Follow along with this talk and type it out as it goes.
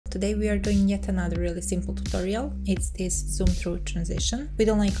Today we are doing yet another really simple tutorial. It's this zoom through transition. We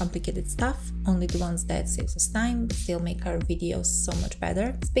don't like complicated stuff, only the ones that saves us time but still make our videos so much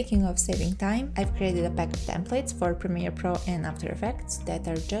better. Speaking of saving time, I've created a pack of templates for Premiere Pro and After Effects that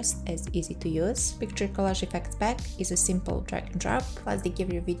are just as easy to use. Picture Collage Effects pack is a simple drag and drop, plus they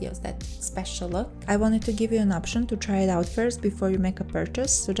give your videos that special look. I wanted to give you an option to try it out first before you make a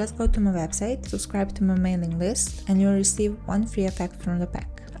purchase, so just go to my website, subscribe to my mailing list, and you'll receive one free effect from the pack.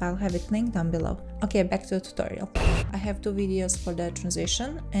 I'll have it linked down below. Okay, back to the tutorial. I have two videos for the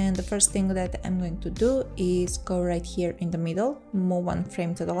transition, and the first thing that I'm going to do is go right here in the middle, move one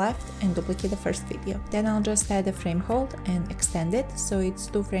frame to the left and duplicate the first video. Then I'll just add a frame hold and extend it so it's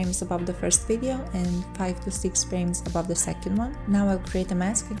 2 frames above the first video and 5 to 6 frames above the second one. Now I'll create a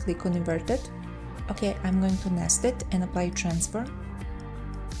mask and click on inverted. Okay, I'm going to nest it and apply transform.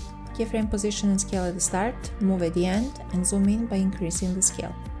 Keyframe position and scale at the start, move at the end and zoom in by increasing the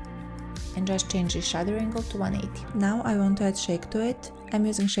scale. And just change the shutter angle to 180. Now I want to add shake to it. I'm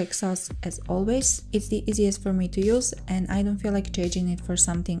using shake sauce as always. It's the easiest for me to use and I don't feel like changing it for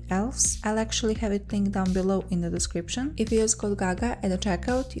something else. I'll actually have it linked down below in the description. If you use code Gaga at the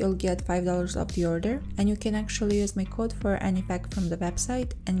checkout, you'll get $5 off the order, and you can actually use my code for any pack from the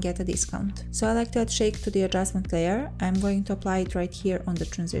website and get a discount. So I like to add shake to the adjustment layer. I'm going to apply it right here on the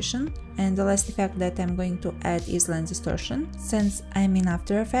transition, and the last effect that I'm going to add is lens distortion. Since I'm in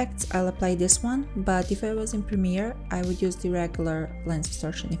After Effects, I'll apply this one, but if I was in Premiere, I would use the regular lens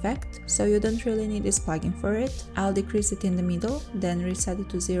distortion effect, so you don't really need this plugin for it. I'll decrease it in the middle, then reset it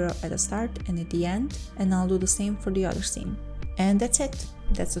to 0 at the start and at the end, and I'll do the same for the other scene. And that's it.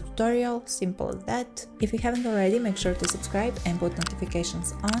 That's the tutorial, simple as that. If you haven't already, make sure to subscribe and put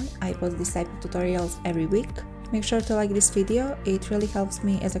notifications on. I post this type of tutorials every week. Make sure to like this video, it really helps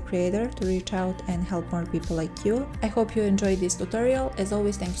me as a creator to reach out and help more people like you. I hope you enjoyed this tutorial. As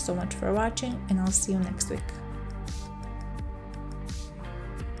always, thank you so much for watching and I'll see you next week.